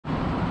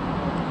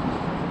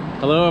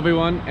Hello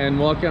everyone and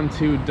welcome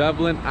to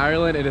Dublin,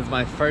 Ireland. It is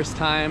my first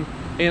time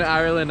in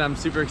Ireland. I'm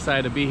super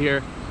excited to be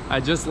here. I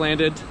just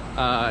landed.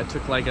 I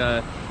took like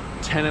a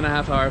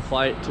 10.5-hour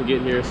flight to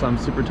get here, so I'm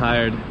super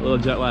tired, a little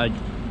jet lag.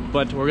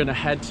 But we're gonna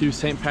head to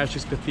St.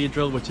 Patrick's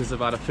Cathedral, which is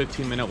about a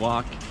 15-minute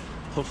walk.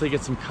 Hopefully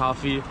get some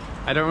coffee.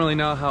 I don't really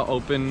know how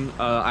open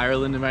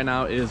Ireland right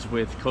now is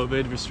with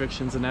COVID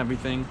restrictions and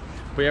everything.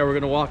 But yeah, we're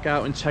gonna walk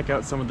out and check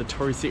out some of the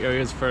touristy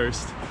areas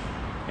first.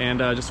 And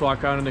just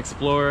walk around and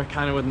explore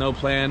kind of with no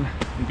plan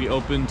and be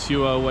open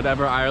to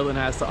whatever Ireland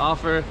has to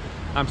offer.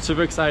 I'm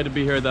super excited to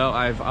be here though.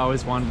 I've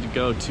always wanted to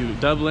go to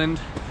Dublin,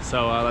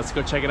 so let's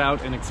go check it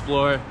out and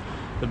explore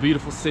the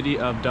beautiful city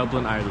of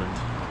Dublin, Ireland.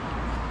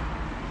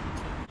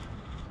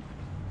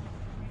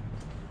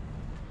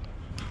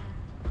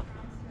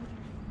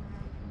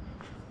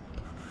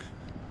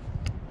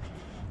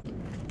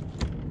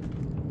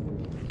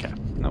 Okay,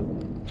 no,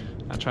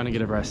 not trying to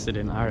get arrested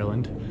in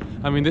Ireland.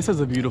 I mean, this is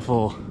a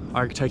beautiful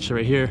architecture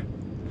right here.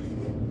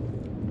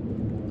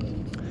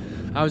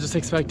 I was just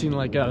expecting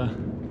like a,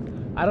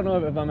 I don't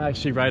know if I'm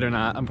actually right or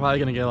not. I'm probably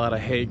gonna get a lot of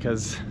hate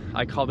because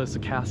I call this a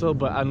castle,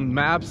 but on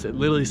maps it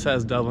literally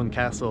says Dublin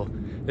Castle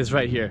is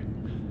right here.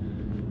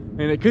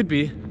 And it could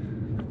be,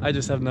 I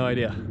just have no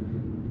idea.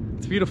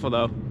 It's beautiful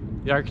though.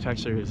 The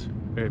architecture is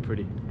very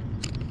pretty.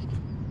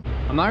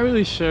 I'm not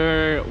really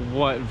sure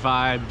what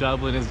vibe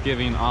Dublin is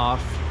giving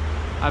off.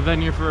 I've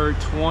been here for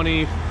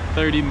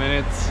 20-30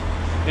 minutes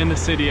in the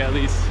city at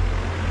least,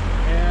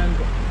 and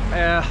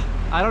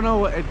I don't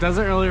know, it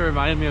doesn't really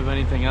remind me of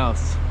anything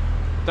else.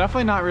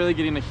 Definitely not really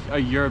getting a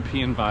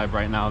European vibe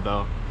right now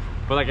though,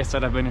 but like I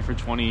said, I've been here for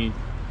 20-30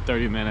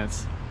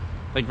 minutes.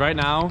 Like right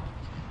now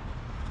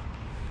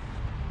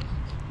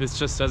this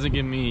just doesn't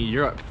give me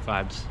Europe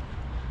vibes,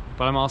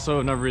 but I'm also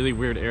in a really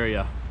weird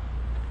area.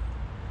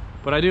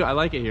 But I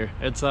like it here.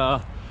 It's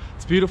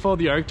beautiful.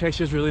 The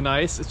architecture is really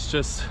nice. It's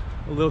just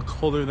a little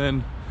colder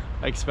than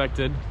I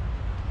expected.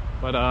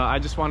 But I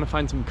just want to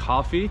find some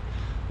coffee.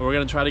 We're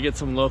gonna try to get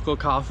some local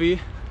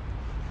coffee.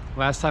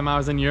 Last time I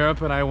was in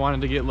Europe and I wanted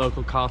to get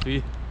local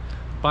coffee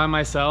by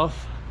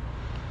myself,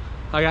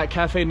 I got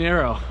Cafe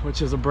Nero,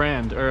 which is a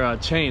brand or a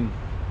chain,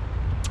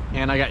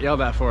 and I got yelled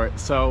at for it.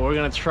 So we're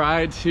gonna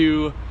try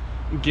to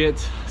get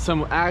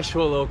some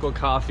actual local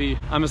coffee.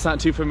 I'm just not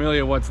too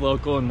familiar what's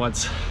local and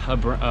what's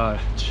a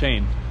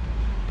chain,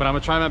 but I'm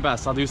gonna try my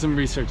best. I'll do some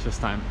research this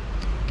time.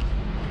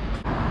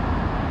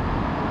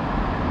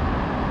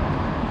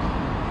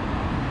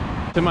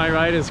 To my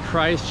right is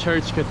Christ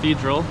Church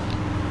Cathedral.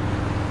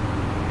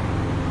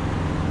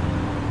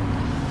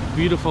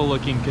 Beautiful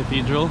looking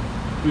cathedral,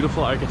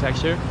 beautiful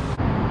architecture.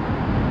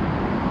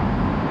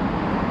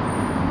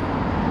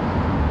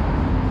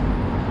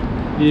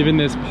 Even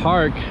this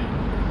park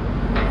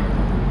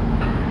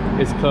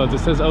is closed. It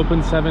says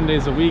open 7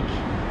 days a week,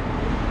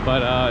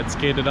 but it's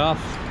gated off.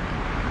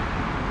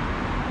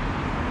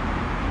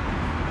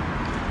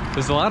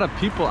 There's a lot of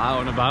people out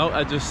and about.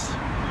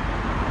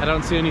 I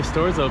don't see any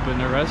stores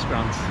open or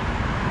restaurants.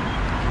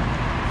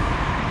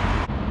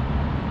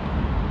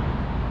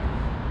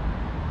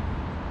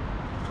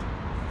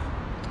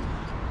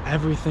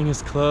 Everything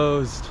is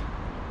closed.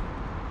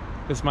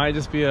 This might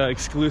just be an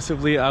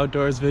exclusively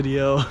outdoors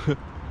video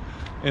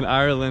in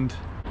Ireland.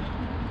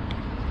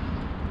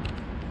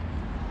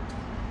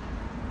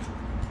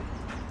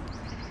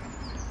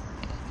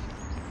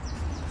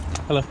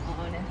 Hello.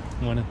 Morning.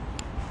 Morning.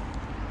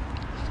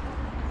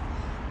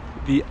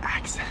 The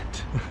accent.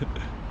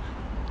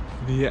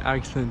 The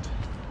accent.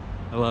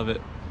 I love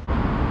it.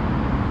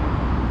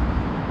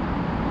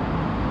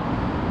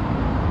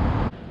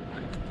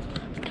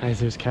 Guys,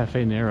 there's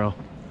Cafe Nero.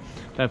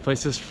 That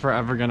place is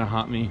forever gonna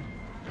haunt me.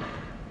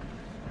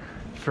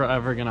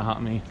 Forever gonna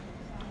haunt me.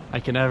 I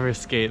can never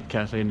escape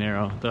Cafe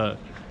Nero. The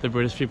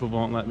British people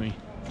won't let me.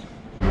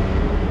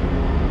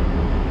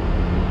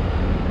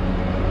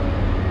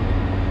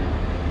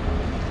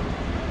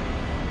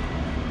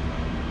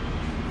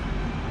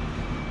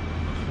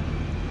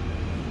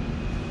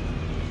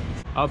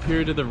 Up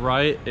here to the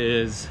right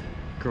is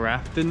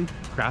Grafton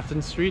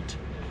Street,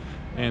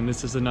 and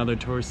this is another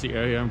touristy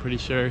area, I'm pretty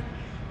sure.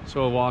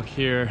 So we'll walk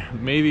here,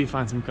 maybe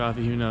find some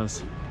coffee, who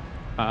knows.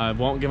 I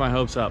won't get my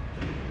hopes up.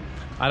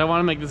 I don't want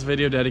to make this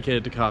video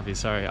dedicated to coffee,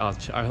 sorry,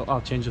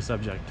 I'll change the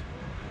subject.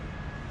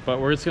 But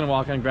we're just gonna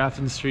walk on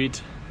Grafton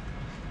Street,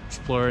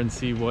 explore and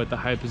see what the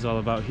hype is all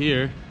about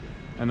here,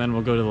 and then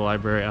we'll go to the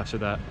library after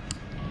that.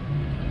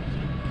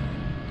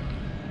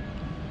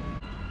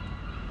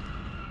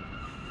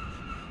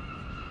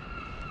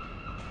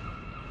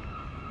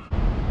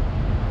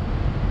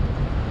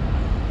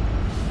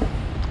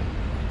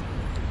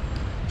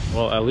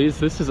 Well, at least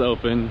this is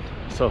open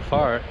so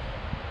far.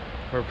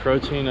 We're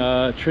approaching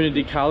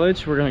Trinity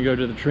College. We're gonna go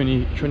to the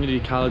Trinity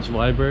College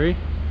Library.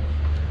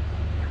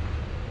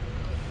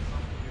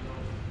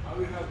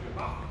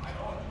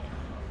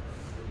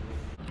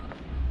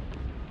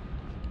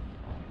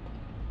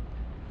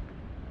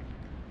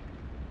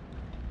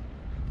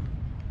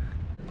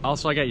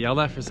 Also, I got yelled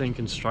at for saying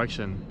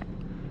construction.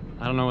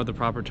 I don't know what the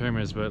proper term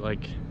is, but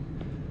like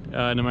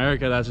In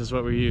America, that's just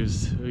what we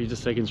use. We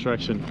just take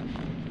instruction.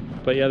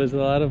 But yeah, there's a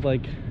lot of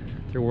like,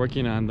 they're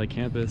working on the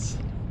campus.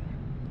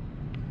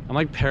 I'm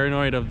like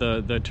paranoid of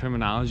the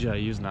terminology I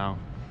use now.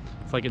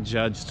 It's like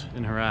judged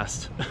and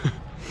harassed.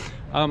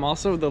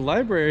 Also the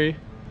library,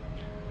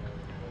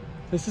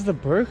 this is the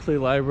Berkeley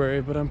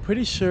library, but I'm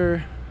pretty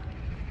sure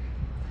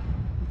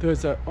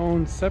there's our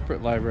own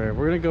separate library.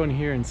 We're gonna go in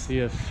here and see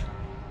if,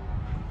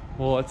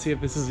 well, let's see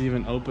if this is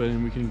even open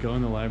and we can go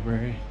in the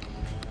library.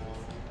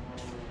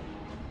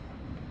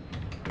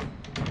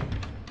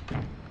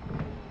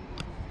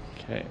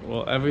 Okay,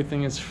 well,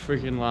 everything is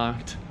freaking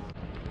locked.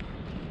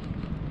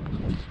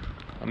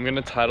 I'm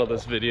gonna title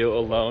this video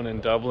Alone in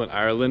Dublin,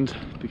 Ireland,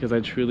 because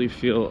I truly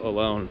feel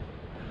alone.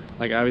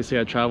 Like, obviously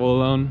I travel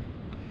alone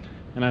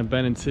and I've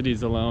been in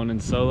cities alone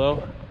and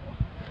solo,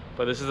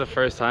 but this is the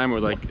first time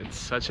where like it's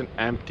such an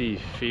empty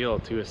feel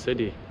to a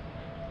city.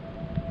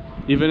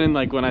 Even in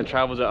like when I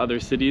travel to other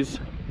cities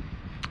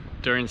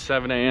during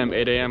 7 a.m.,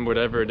 8 a.m.,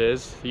 whatever it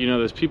is, you know,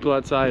 there's people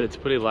outside, it's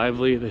pretty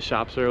lively, the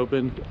shops are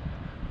open,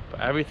 but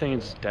everything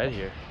is dead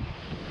here.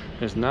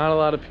 There's not a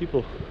lot of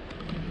people.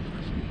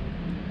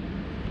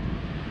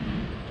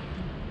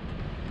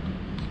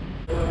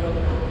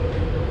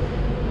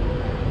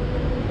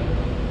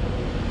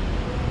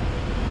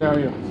 How are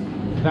you?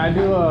 Can I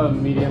do a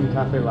medium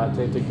cafe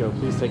latte to go,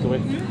 please? Take away.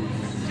 Would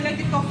you like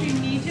the coffee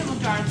medium or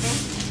dark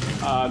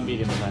roast?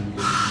 Medium then.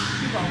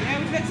 Yeah,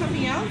 would you like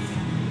something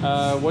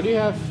else? What do you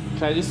have?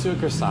 Can I just do a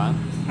croissant?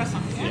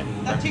 Croissant, yeah?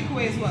 Yeah. That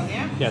takeaway as well,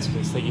 yeah? Yes,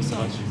 please. Thank you so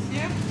much.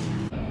 Yeah?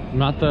 I'm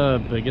not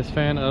the biggest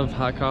fan of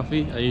hot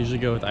coffee. I usually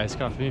go with iced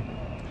coffee,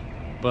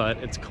 but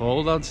it's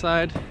cold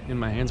outside and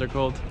my hands are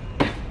cold.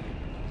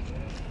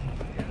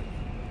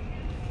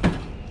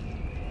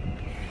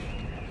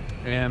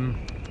 And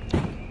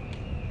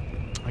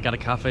I got a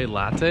cafe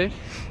latte.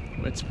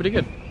 It's pretty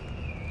good.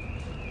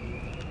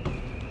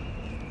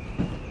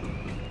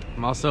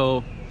 I'm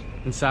also,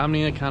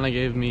 insomnia kind of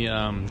gave me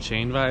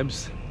chain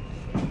vibes,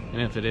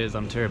 and if it is,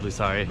 I'm terribly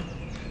sorry.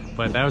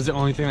 But that was the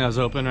only thing that was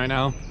open right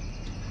now.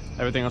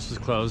 Everything else was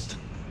closed,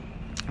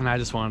 and I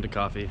just wanted a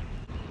coffee.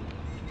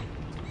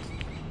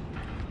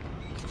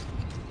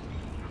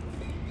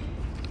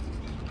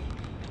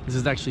 This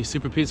is actually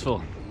super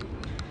peaceful.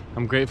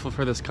 I'm grateful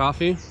for this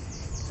coffee.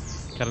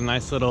 Got a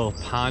nice little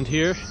pond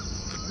here.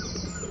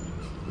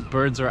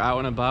 Birds are out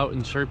and about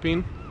and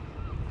chirping.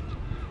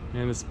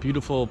 And this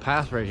beautiful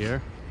path right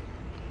here.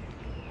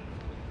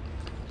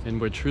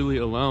 And we're truly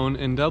alone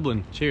in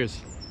Dublin.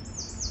 Cheers.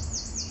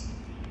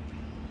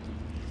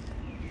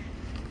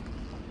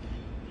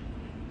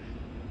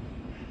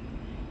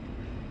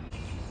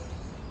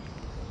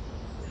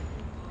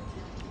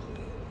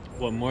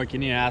 What more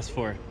can you ask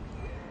for?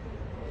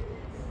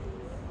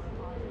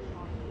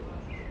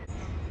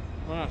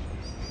 Ah.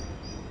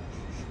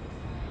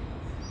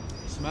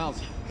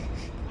 Smells.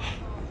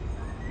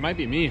 It might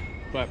be me,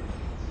 but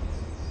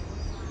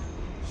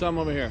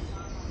something over here.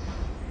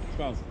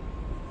 Smells.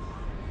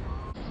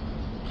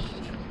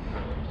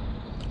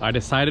 I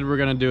decided we're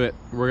gonna do it.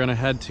 We're gonna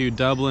head to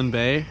Dublin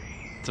Bay.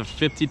 It's a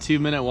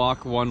 52-minute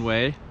walk one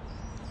way.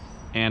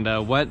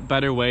 And what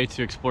better way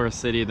to explore a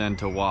city than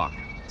to walk?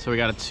 So we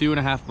got a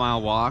 2.5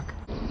 mile walk.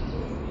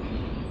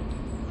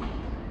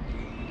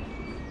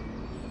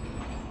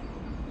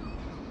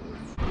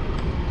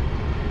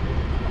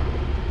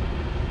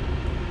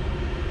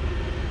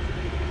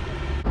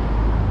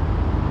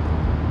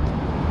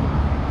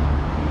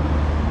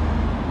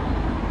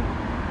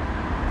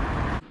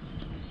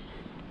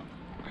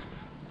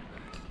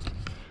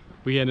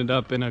 We ended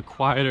up in a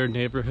quieter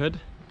neighborhood.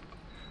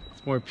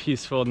 It's more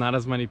peaceful, not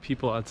as many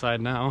people outside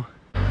now.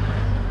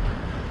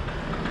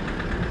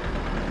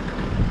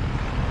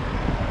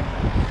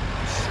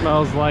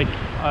 Smells like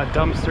a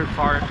dumpster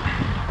fart.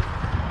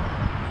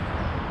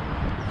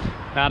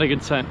 Not a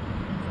good scent.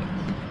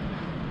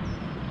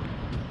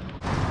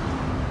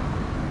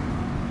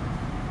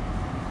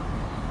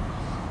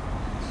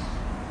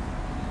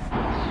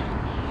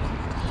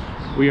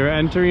 We are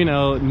entering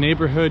a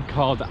neighborhood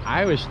called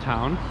Irish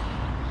Town.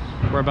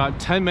 We're about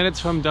 10 minutes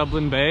from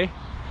Dublin Bay.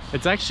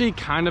 It's actually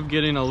kind of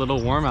getting a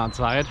little warm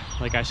outside,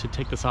 like I should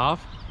take this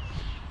off.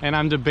 And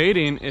I'm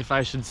debating if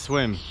I should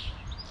swim.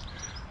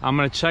 I'm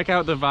gonna check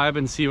out the vibe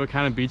and see what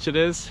kind of beach it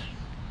is.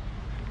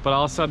 But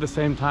also at the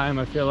same time,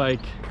 I feel like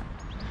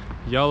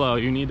YOLO,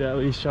 you need to at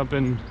least jump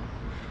in,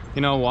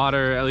 you know,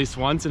 water at least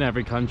once in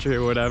every country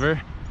or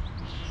whatever.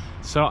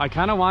 So I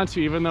kind of want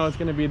to, even though it's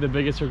gonna be the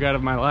biggest regret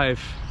of my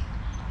life.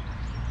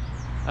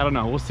 I don't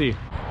know, we'll see.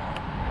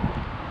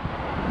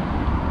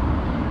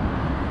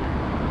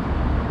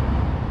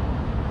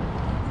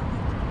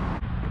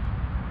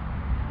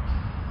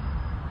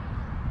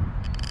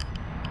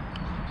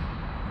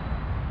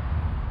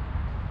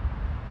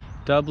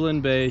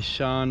 Dublin Bay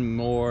Sean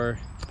Moore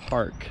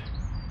Park.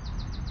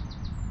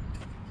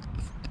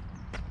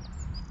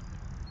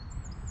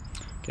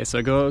 Okay, so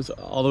it goes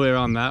all the way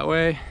around that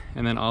way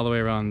and then all the way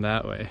around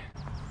that way.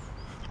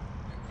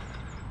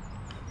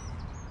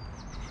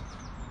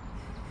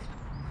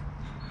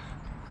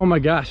 Oh my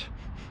gosh.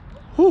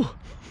 Whew.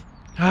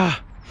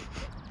 Ah.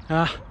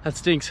 Ah, that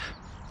stinks.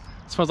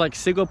 It smells like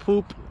seagull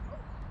poop,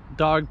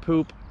 dog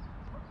poop,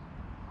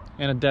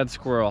 and a dead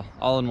squirrel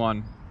all in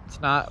one.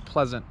 It's not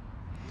pleasant.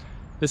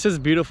 This is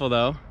beautiful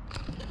though.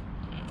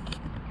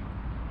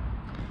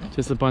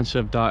 Just a bunch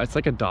of dog. It's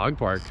like a dog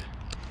park.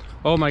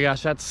 Oh my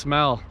gosh, that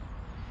smell.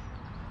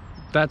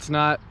 That's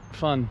not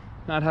fun.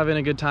 Not having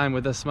a good time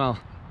with the smell.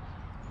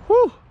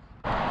 Whew.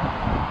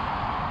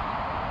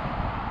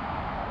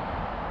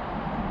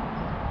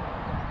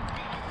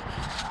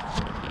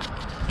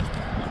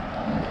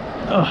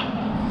 Ugh.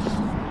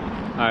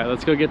 All right,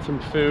 let's go get some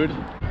food.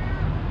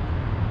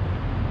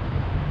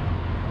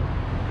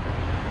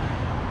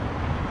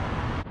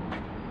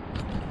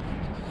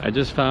 I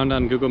just found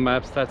on Google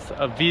Maps that's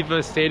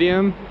Aviva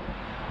Stadium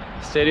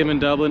in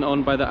Dublin,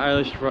 owned by the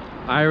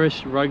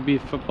Irish Rugby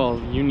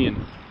Football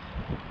Union.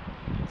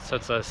 So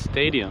it's a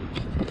stadium.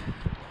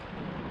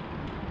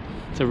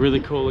 It's a really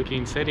cool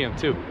looking stadium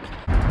too.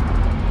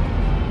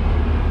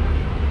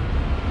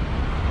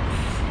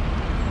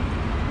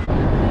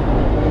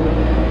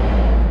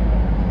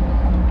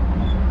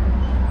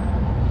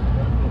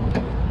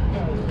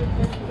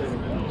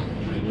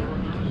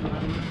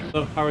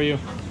 Hello, how are you?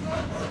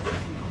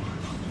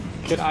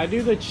 Could I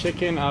do the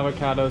chicken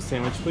avocado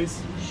sandwich,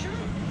 please? Sure.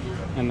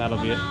 And that'll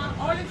be it.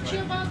 Olive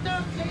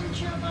ciabatta, plain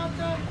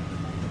ciabatta.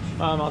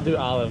 I'll do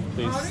olive,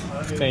 please.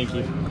 Olive? Thank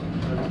you.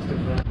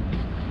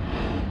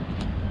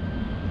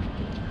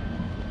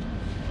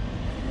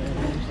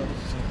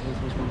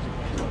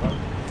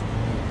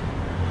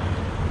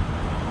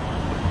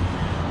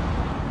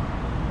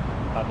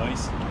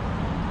 Nice.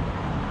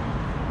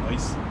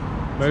 Nice.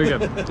 Very good.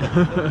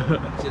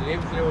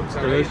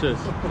 Delicious.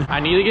 I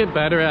need to get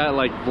better at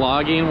like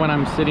vlogging when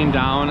I'm sitting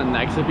down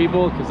next to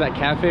people, because that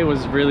cafe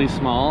was really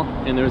small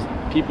and there's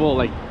people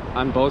like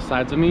on both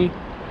sides of me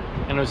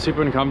and it was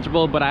super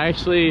uncomfortable. But I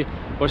actually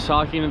was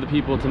talking to the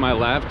people to my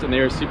left and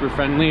they were super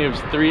friendly. It was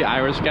 3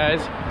 Irish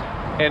guys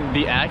and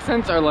the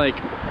accents are like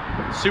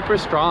super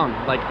strong.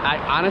 Like I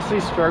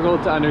honestly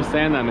struggled to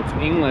understand them. It's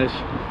English,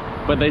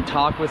 but they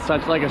talk with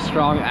such like a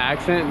strong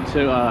accent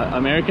to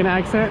American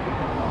accent.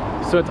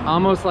 So it's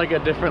almost like a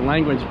different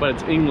language, but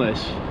it's English.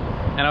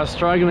 And I was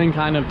struggling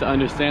kind of to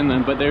understand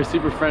them, but they're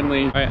super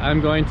friendly. All right,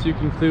 I'm going to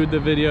conclude the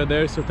video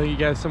there. So thank you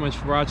guys so much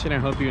for watching. I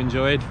hope you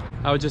enjoyed.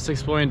 I was just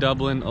exploring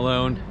Dublin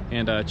alone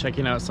and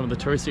checking out some of the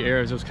touristy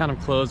areas. It was kind of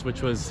closed,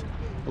 which was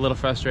a little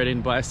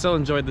frustrating, but I still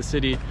enjoyed the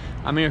city.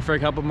 I'm here for a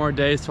couple more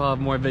days, so I'll have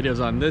more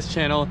videos on this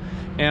channel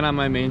and on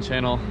my main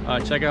channel.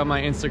 Check out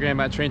my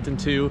Instagram at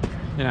Trainton2,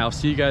 and I'll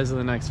see you guys in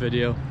the next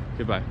video.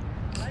 Goodbye.